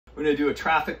We're going to do a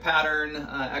traffic pattern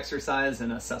exercise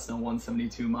in a Cessna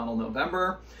 172 model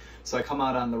November. So I come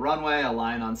out on the runway, I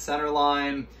line on center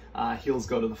line, heels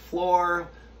go to the floor,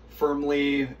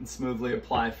 firmly and smoothly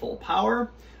apply full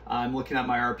power. I'm looking at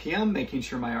my RPM, making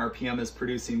sure my RPM is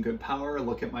producing good power.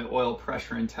 Look at my oil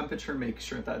pressure and temperature, make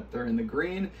sure that they're in the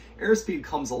green. Airspeed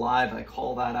comes alive, I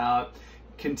call that out.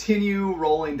 Continue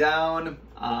rolling down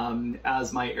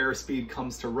as my airspeed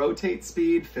comes to rotate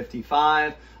speed,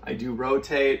 55. I do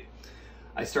rotate.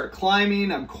 I start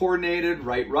climbing, I'm coordinated,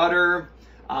 right rudder.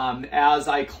 As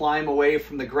I climb away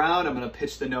from the ground, I'm going to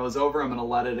pitch the nose over. I'm going to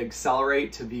let it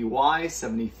accelerate to VY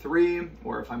 73,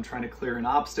 or if I'm trying to clear an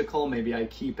obstacle, maybe I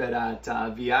keep it at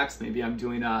VX. Maybe I'm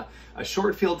doing a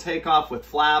short field takeoff with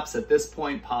flaps. At this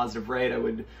point, positive rate, I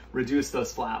would reduce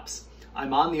those flaps.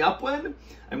 I'm on the upwind.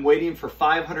 I'm waiting for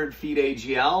 500 feet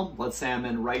AGL. Let's say I'm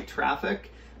in right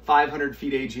traffic. 500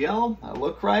 feet AGL. I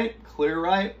look right, clear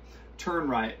right, turn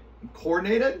right. I'm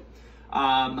coordinated.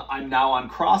 I'm now on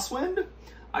crosswind.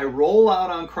 I roll out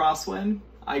on crosswind.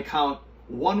 I count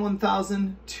 1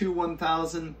 1000, 2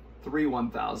 1000, 3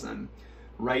 1000.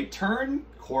 Right turn,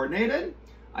 coordinated.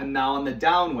 I'm now on the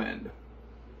downwind.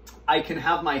 I can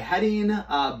have my heading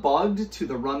bugged to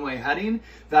the runway heading.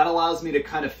 That allows me to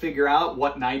kind of figure out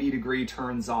what 90-degree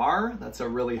turns are. That's a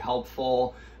really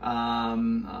helpful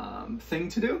thing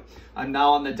to do. I'm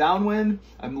now on the downwind.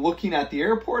 I'm looking at the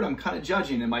airport. I'm kind of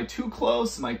judging. Am I too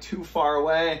close? Am I too far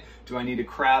away? Do I need to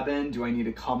crab in? Do I need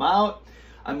to come out?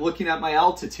 I'm looking at my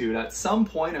altitude. At some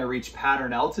point, I reach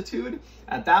pattern altitude.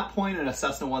 At that point in a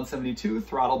Cessna 172,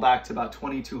 throttle back to about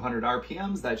 2,200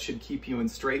 RPMs. That should keep you in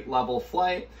straight level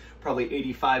flight, probably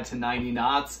 85 to 90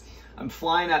 knots. I'm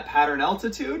flying at pattern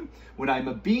altitude. When I'm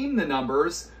abeam the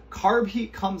numbers, carb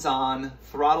heat comes on,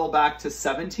 throttle back to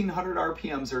 1,700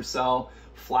 RPMs or so,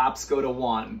 flaps go to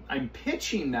 1. I'm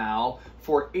pitching now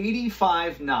for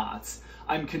 85 knots.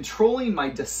 I'm controlling my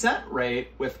descent rate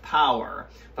with power.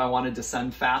 If I want to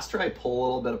descend faster, I pull a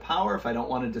little bit of power. If I don't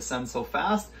want to descend so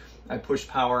fast, I push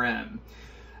power in.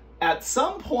 At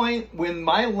some point, when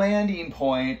my landing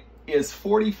point is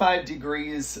 45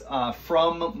 degrees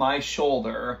from my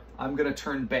shoulder, I'm going to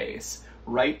turn base.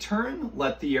 Right turn,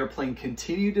 let the airplane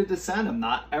continue to descend. I'm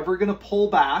not ever going to pull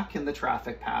back in the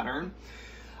traffic pattern.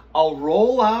 I'll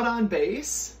roll out on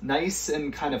base, nice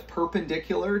and kind of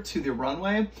perpendicular to the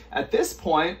runway. At this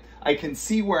point, I can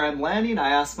see where I'm landing. I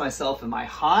ask myself, am I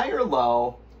high or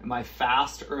low? Am I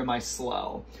fast or am I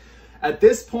slow? At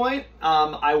this point,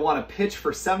 I want to pitch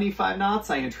for 75 knots.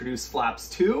 I introduce flaps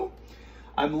 2.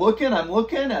 I'm looking.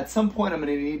 At some point, I'm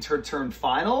going to need to turn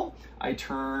final. I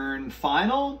turn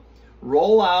final,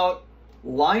 roll out,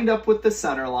 lined up with the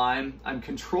center line. I'm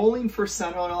controlling for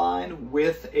center line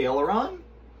with aileron.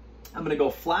 I'm going to go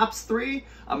flaps 3.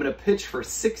 I'm going to pitch for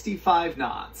 65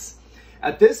 knots.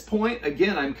 At this point,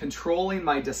 again, I'm controlling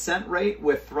my descent rate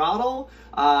with throttle.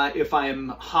 If I'm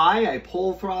high, I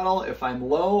pull throttle. If I'm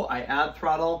low, I add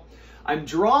throttle. I'm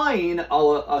drawing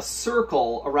a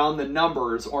circle around the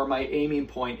numbers or my aiming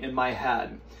point in my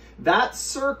head. That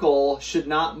circle should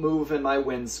not move in my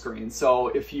windscreen. So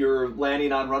if you're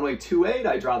landing on runway 28,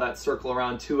 I draw that circle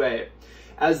around 28.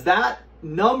 As that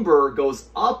number goes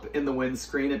up in the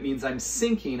windscreen, it means I'm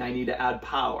sinking, I need to add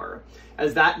power.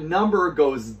 As that number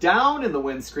goes down in the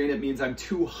windscreen, it means I'm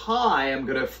too high, I'm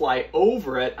gonna fly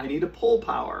over it, I need to pull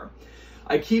power.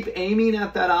 I keep aiming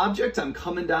at that object, I'm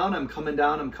coming down, I'm coming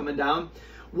down, I'm coming down.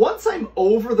 Once I'm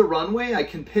over the runway, I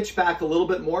can pitch back a little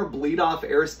bit more, bleed off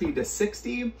airspeed to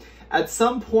 60. At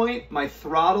some point, my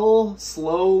throttle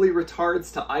slowly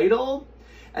retards to idle.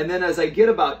 And then as I get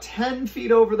about 10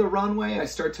 feet over the runway, I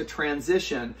start to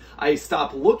transition. I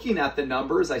stop looking at the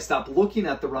numbers. I stop looking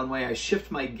at the runway. I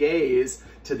shift my gaze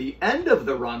to the end of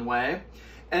the runway.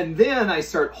 And then I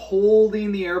start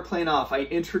holding the airplane off. I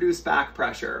introduce back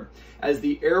pressure. As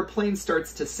the airplane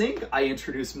starts to sink, I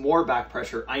introduce more back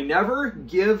pressure. I never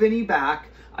give any back.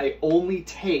 I only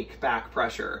take back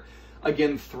pressure.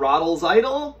 Again, throttle's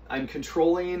idle. I'm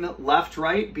controlling left,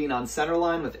 right, being on center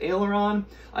line with aileron.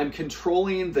 I'm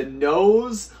controlling the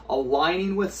nose,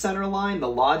 aligning with center line, the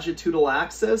longitudinal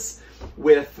axis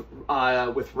with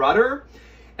rudder.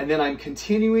 And then I'm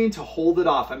continuing to hold it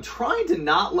off. I'm trying to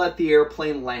not let the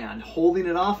airplane land. Holding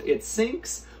it off, it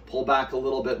sinks. Pull back a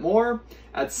little bit more.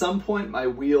 At some point, my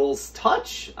wheels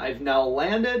touch. I've now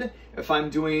landed. If I'm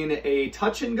doing a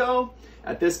touch and go,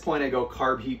 at this point, I go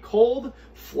carb heat cold,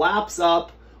 flaps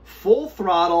up, full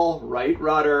throttle, right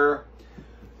rudder,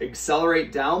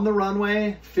 accelerate down the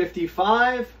runway,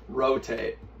 55,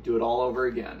 rotate. Do it all over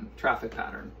again. Traffic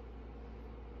pattern.